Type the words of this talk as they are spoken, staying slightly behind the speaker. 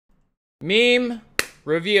Meme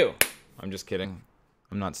review. I'm just kidding.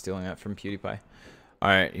 I'm not stealing that from PewDiePie. All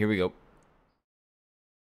right, here we go.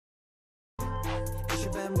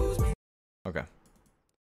 Okay.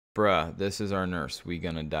 Bruh, this is our nurse. We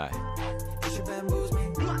gonna die.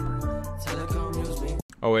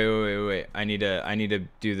 Oh wait. I need to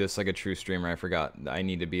do this like a true streamer. I forgot. I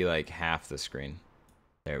need to be like half the screen.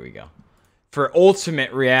 There we go. For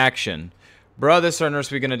ultimate reaction. Bruh, this is our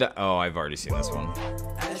nurse. We gonna die. Oh, I've already seen this one.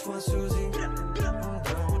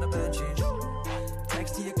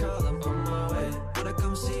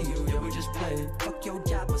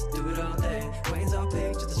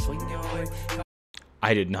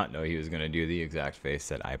 I did not know he was gonna do the exact face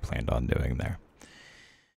that I planned on doing there.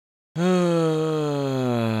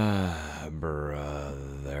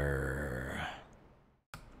 Brother.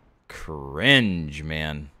 Cringe,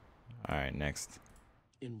 man. Alright, next.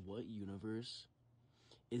 In what universe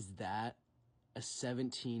is that a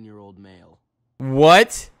 17-year-old male?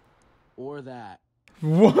 What? Or that?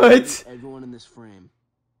 What? Everyone in this frame.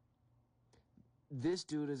 This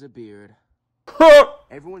dude has a beard.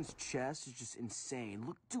 Everyone's chest is just insane.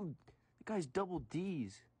 Look, dude, that guy's double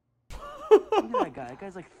D's. Look at that guy. That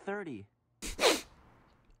guy's like 30.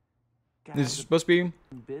 This is supposed to be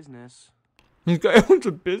business. This guy owns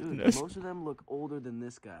a business. Dude, most of them look older than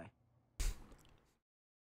this guy.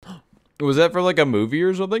 Was that for like a movie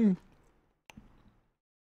or something?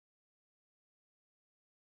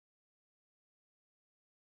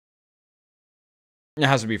 It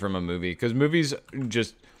has to be from a movie, because movies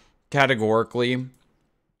just categorically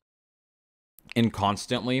and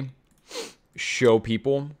constantly show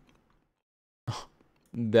people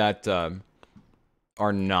that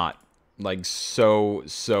are not like so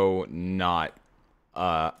not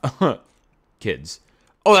kids.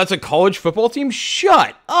 Oh, that's a college football team?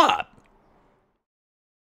 Shut up.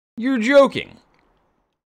 You're joking.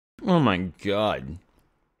 Oh my god.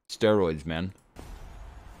 Steroids, man.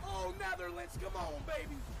 Oh, Netherlands, come on,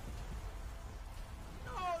 baby.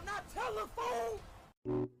 No, not telephone.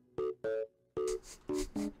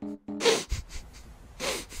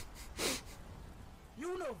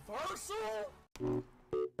 Universal?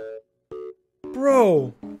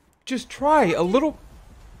 Bro, just try a little.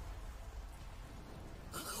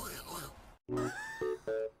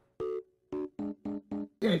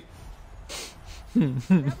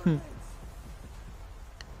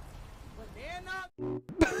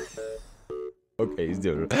 Okay, he's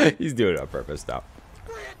doing it on purpose now.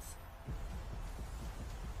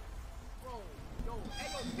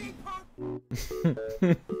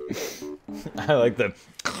 I like the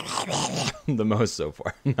most so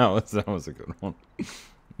far. No, that was a good one.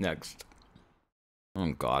 Next.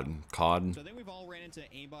 Oh god, COD. So I think we've all ran into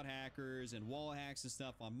aimbot hackers and wall hacks and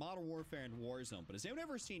stuff on Modern Warfare and Warzone, but has anyone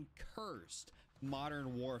ever seen cursed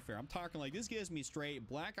Modern Warfare? I'm talking like this gives me straight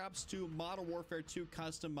Black Ops 2 Modern Warfare 2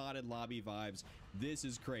 custom modded lobby vibes. This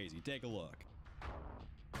is crazy. Take a look.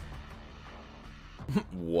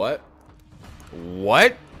 What?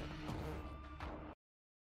 What?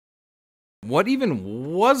 What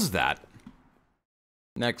even was that?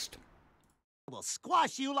 Next. We'll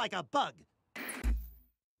squash you like a bug.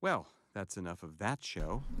 Well, that's enough of that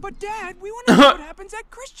show. But Dad, we want to know what happens at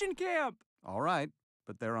Christian camp. All right,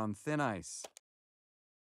 but they're on thin ice.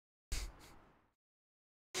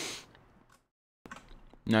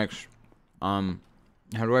 Next. How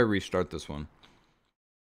do I restart this one?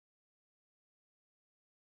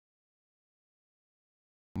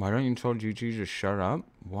 Why don't you tell GG to shut up?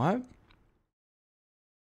 What?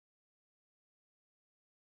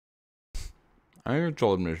 I never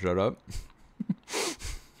told him to shut up.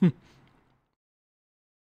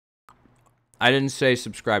 I didn't say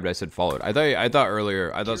subscribed, I said followed. I thought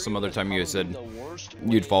earlier, I thought some other time you said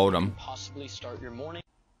you'd followed him. Possibly start your morning.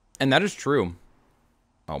 And that is true.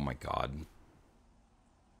 Oh my god.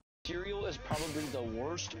 Cereal is probably the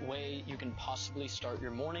worst way you can possibly start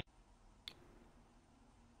your morning.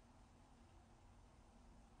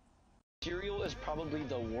 Cereal is probably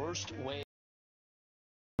the worst way.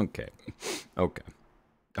 Okay. Okay.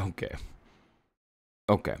 Okay.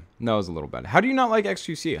 Okay. That was a little bad. How do you not like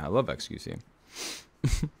XQC? I love XQC.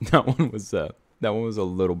 that one was a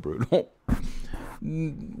little brutal.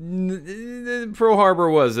 Pearl Harbor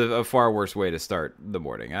was a far worse way to start the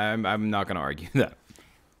morning. I'm not gonna argue that.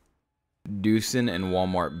 Deucin and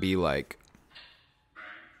Walmart be like.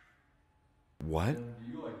 What? Do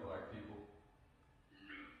you like black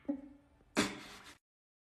people?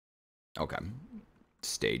 Okay.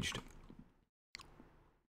 Staged.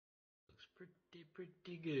 Looks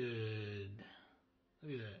pretty good.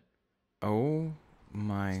 Look at that. Oh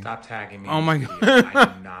my. Stop tagging me. Oh my god. god. I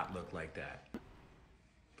do not look like that.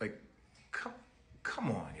 Like,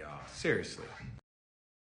 Seriously.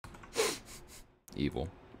 Evil.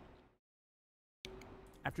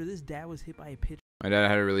 After this dad was hit by a pitch. My dad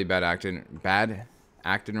had a really bad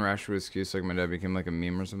acting rash with excuse, like my dad became like a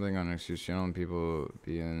meme or something on an excuse channel, and people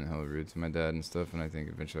being hella rude to my dad and stuff, and I think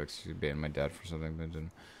eventually excuse banned my dad for something, but didn't.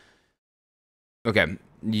 Okay,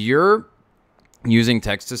 you're using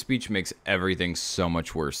text-to-speech makes everything so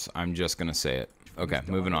much worse. I'm just gonna say it. Okay,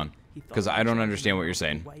 moving on, because I don't understand what you're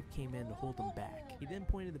saying. His wife came in to hold him back. He then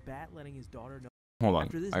pointed the bat, letting his daughter know. Hold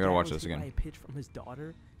on, I gotta watch this again. After this pitch from his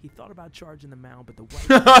daughter, he thought about charging the mound, but the wife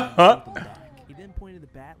came in to hold him back. He then pointed the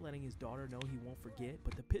bat, letting his daughter know he won't forget,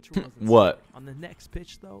 but the pitcher wasn't. What? Sorry. On the next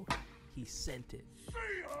pitch, though, he sent it.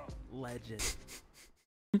 Legend.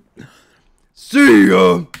 See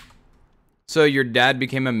ya. So your dad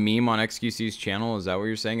became a meme on XQC's channel? Is that what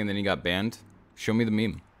you're saying? And then he got banned? Show me the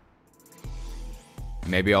meme.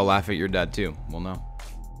 Maybe I'll laugh at your dad too. We'll know.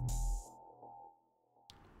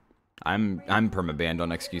 I'm perma-banned on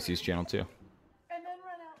XQC's channel too.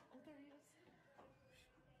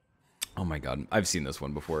 Oh my god, I've seen this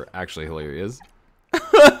one before. Actually hilarious.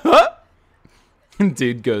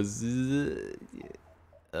 Dude goes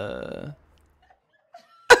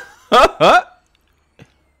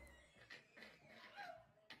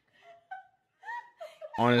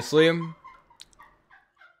Honestly,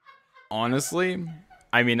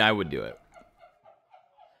 I mean, I would do it.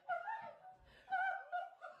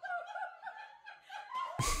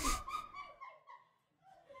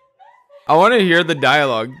 I want to hear the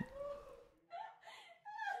dialogue.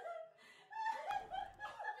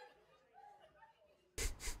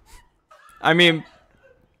 I mean,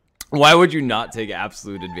 why would you not take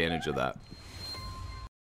absolute advantage of that?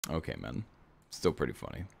 Okay, man. Still pretty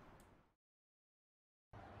funny.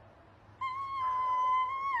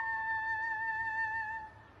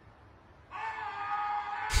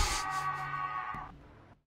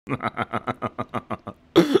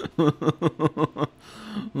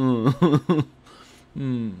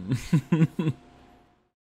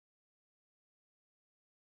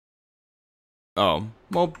 Oh,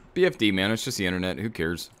 well, BFD, man. It's just the internet. Who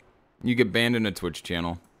cares? You get banned in a Twitch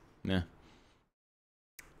channel. Yeah.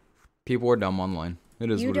 People are dumb online. It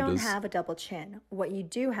is what it is. You don't have a double chin. What you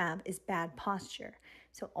do have is bad posture.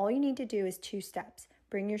 So all you need to do is 2 steps.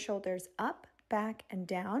 Bring your shoulders up, back, and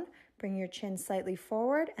down. Bring your chin slightly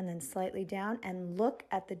forward and then slightly down, and look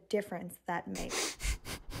at the difference that makes.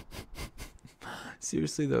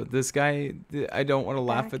 Seriously though, this guy, I don't want to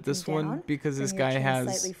laugh at this one because this guy has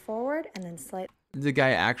slightly forward and then slightly. The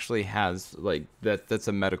guy actually has like that's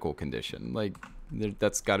a medical condition. Like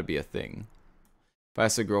that's got to be a thing. If I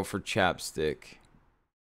ask a girl for chapstick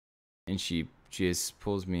and she just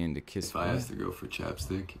pulls me in to kiss me. If I ask the girl for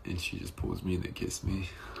chapstick and she just pulls me in to kiss me,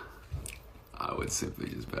 I would simply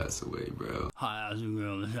just pass away, bro. I asked a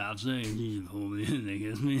girl to chapstick and she just pulled me in to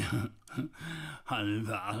kiss me. I just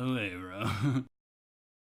pass away, bro.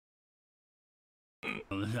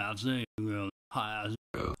 The chapstick girl. I asked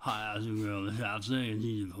a girl to chapstick and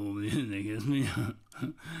she just pulled me in to kiss me.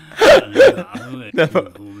 I just pass away. She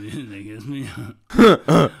just pulled me in to kiss me.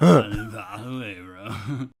 I just pass away, bro.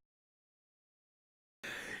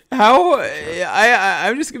 How?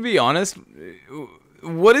 I'm just gonna be honest.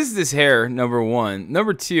 What is this hair? Number one.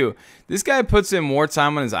 Number two, this guy puts in more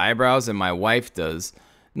time on his eyebrows than my wife does.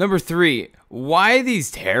 Number three, why these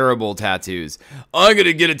terrible tattoos? I'm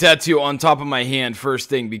gonna get a tattoo on top of my hand first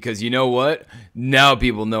thing because you know what? Now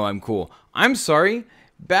people know I'm cool. I'm sorry.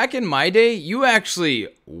 Back in my day, you actually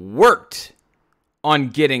worked on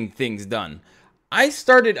getting things done. I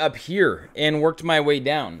started up here and worked my way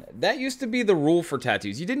down. That used to be the rule for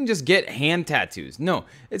tattoos. You didn't just get hand tattoos. No,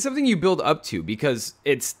 it's something you build up to because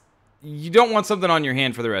you don't want something on your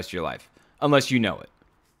hand for the rest of your life unless you know it.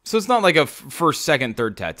 So it's not like a first, second,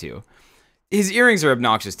 third tattoo. His earrings are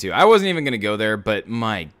obnoxious too. I wasn't even going to go there, but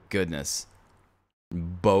my goodness.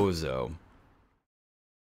 Bozo.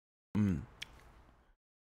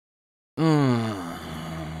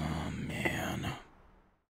 Oh, man.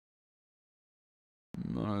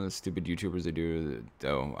 The stupid YouTubers they do.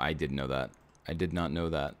 Oh, I didn't know that. I did not know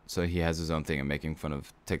that. So he has his own thing of making fun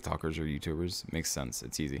of TikTokers or YouTubers. Makes sense.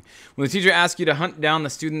 It's easy. When the teacher asks you to hunt down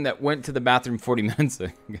the student that went to the bathroom 40 minutes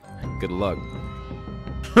ago, good luck.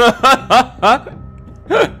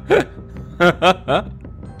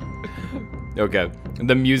 Okay.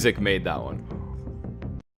 The music made that one.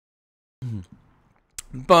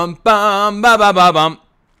 Bum bum ba ba ba bum.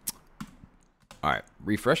 Alright,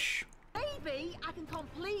 refresh. Maybe I can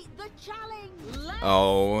complete the challenge.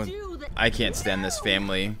 Oh, I can't stand this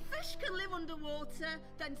family. Fish can live underwater,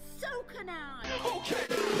 then so can I.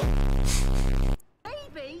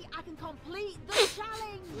 Maybe I I can complete the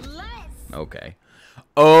challenge. Let's. Okay.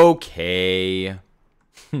 Okay.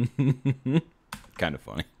 Kind of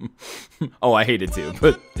funny. Oh, I hate it too,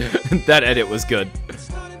 but that edit was good.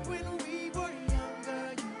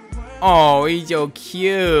 Oh, he's so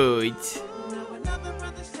cute.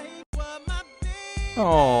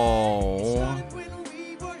 Oh.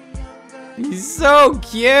 He's so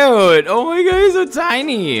cute. Oh my god, he's so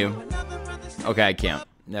tiny. Okay, I can't.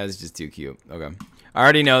 That was just too cute. Okay. I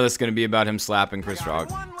already know this is going to be about him slapping Chris Rock.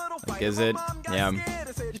 Like, is it? Yeah.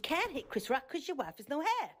 You can't hit Chris Rock because your wife has no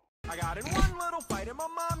hair. I got in one little fight and my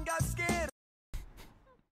mom got scared.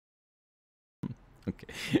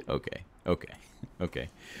 Okay.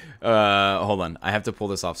 Hold on. I have to pull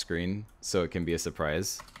this off screen so it can be a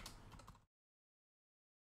surprise.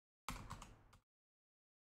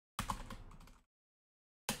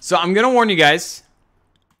 So I'm gonna warn you guys.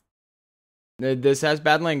 This has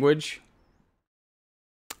bad language.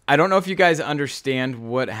 I don't know if you guys understand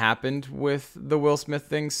what happened with the Will Smith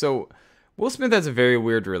thing. So Will Smith has a very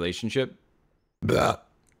weird relationship.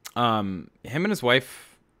 Him and his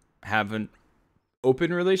wife have an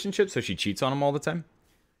open relationship, so she cheats on him all the time.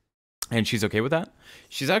 And she's okay with that.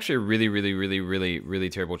 She's actually a really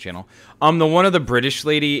terrible channel. The one of the British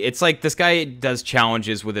lady, it's like this guy does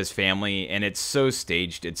challenges with his family, and it's so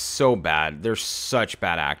staged. It's so bad. They're such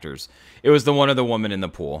bad actors. It was the one of the woman in the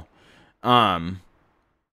pool.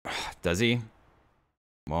 Does he?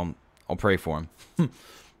 Well, I'll pray for him.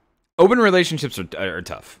 Open relationships are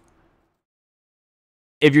tough.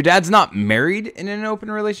 If your dad's not married in an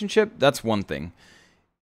open relationship, that's one thing.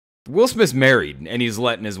 Will Smith's married, and he's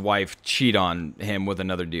letting his wife cheat on him with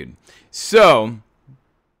another dude. So,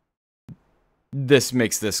 this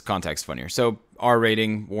makes this context funnier. So, R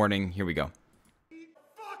rating, warning, here we go.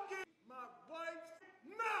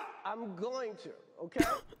 I'm going to, okay?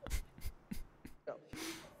 No.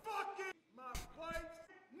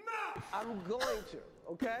 I'm going to,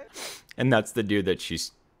 okay? And that's the dude that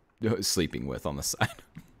she's sleeping with on the side.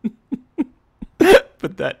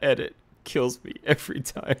 But that edit kills me every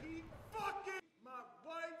time.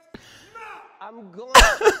 I'm going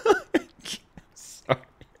Sorry,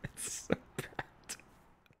 it's so bad.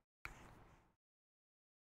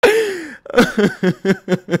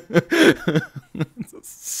 It's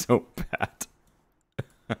so bad.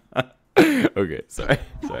 Okay, sorry.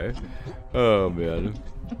 Oh man.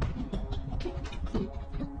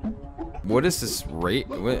 What is this rate?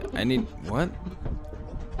 What? I need what?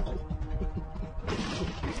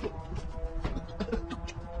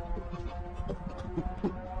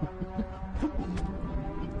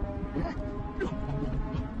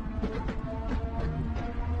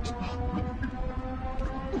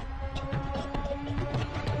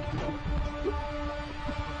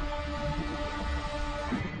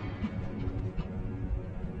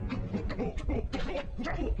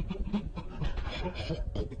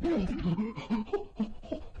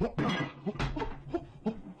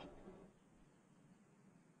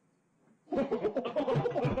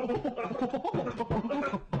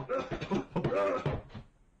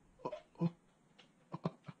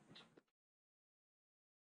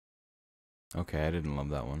 Okay, I didn't love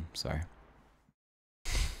that one. Sorry.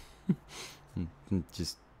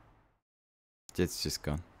 It's just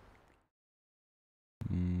gone.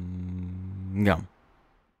 No.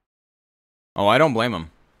 Oh, I don't blame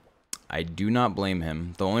him. I do not blame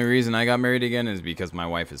him. The only reason I got married again is because my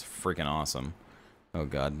wife is freaking awesome. Oh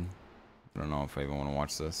god. I don't know if I even want to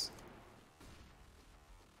watch this.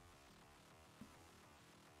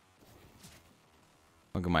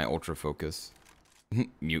 Look at my ultra focus.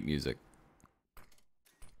 Mute music.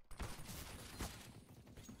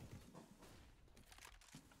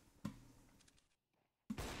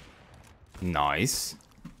 Nice.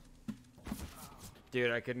 Dude,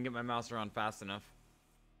 I couldn't get my mouse around fast enough.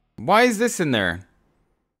 Why is this in there?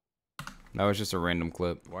 That was just a random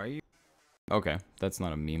clip. Why are you? Okay, that's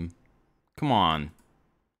not a meme. Come on.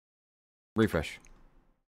 Refresh.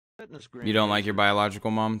 You don't like your biological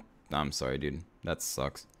mom? I'm sorry, dude. That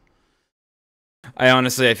sucks. I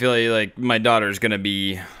feel like my daughter's gonna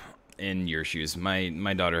be in your shoes.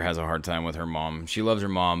 My daughter has a hard time with her mom. She loves her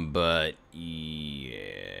mom, but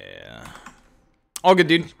yeah. All good,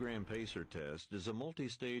 dude. Gram Pacer test is a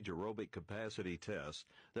multi-stage aerobic capacity test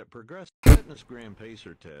that progresses. Fitness Gram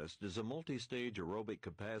Pacer test is a multi-stage aerobic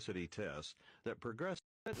capacity test that progresses.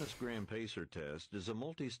 Fitness Gram Pacer test is a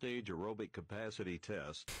multi-stage aerobic capacity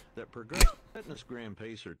test that progresses. Fitness Gram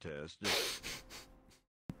Pacer test is.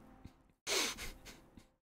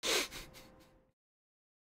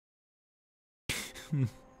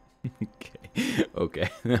 Okay.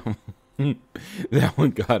 That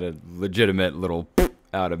one got a legitimate little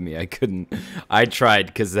out of me. I couldn't. I tried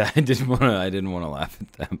because I didn't want to laugh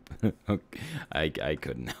at them. I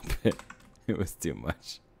couldn't help it. It was too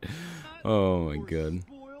much. Oh my god.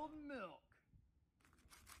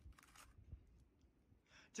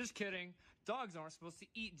 Just kidding. Dogs aren't supposed to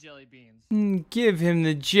eat jelly beans. Give him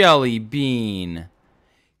the jelly bean.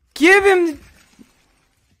 Give him the...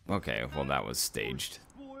 Okay, well that was staged.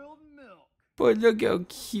 But look how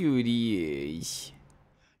cute he is.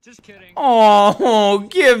 Just kidding. Oh,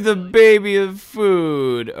 give the baby the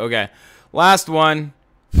food. Okay, last one.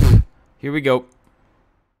 Here we go.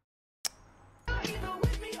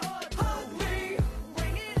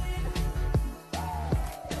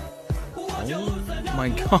 Oh my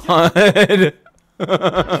god.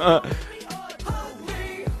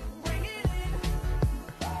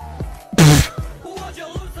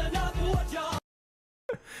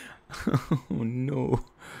 Oh no.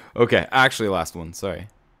 Okay, actually last one, sorry.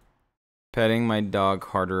 Petting my dog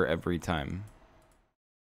harder every time.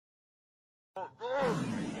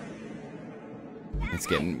 It's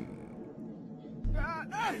getting...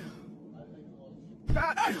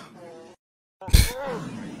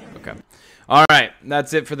 Okay. Alright,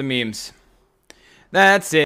 that's it for the memes. That's it.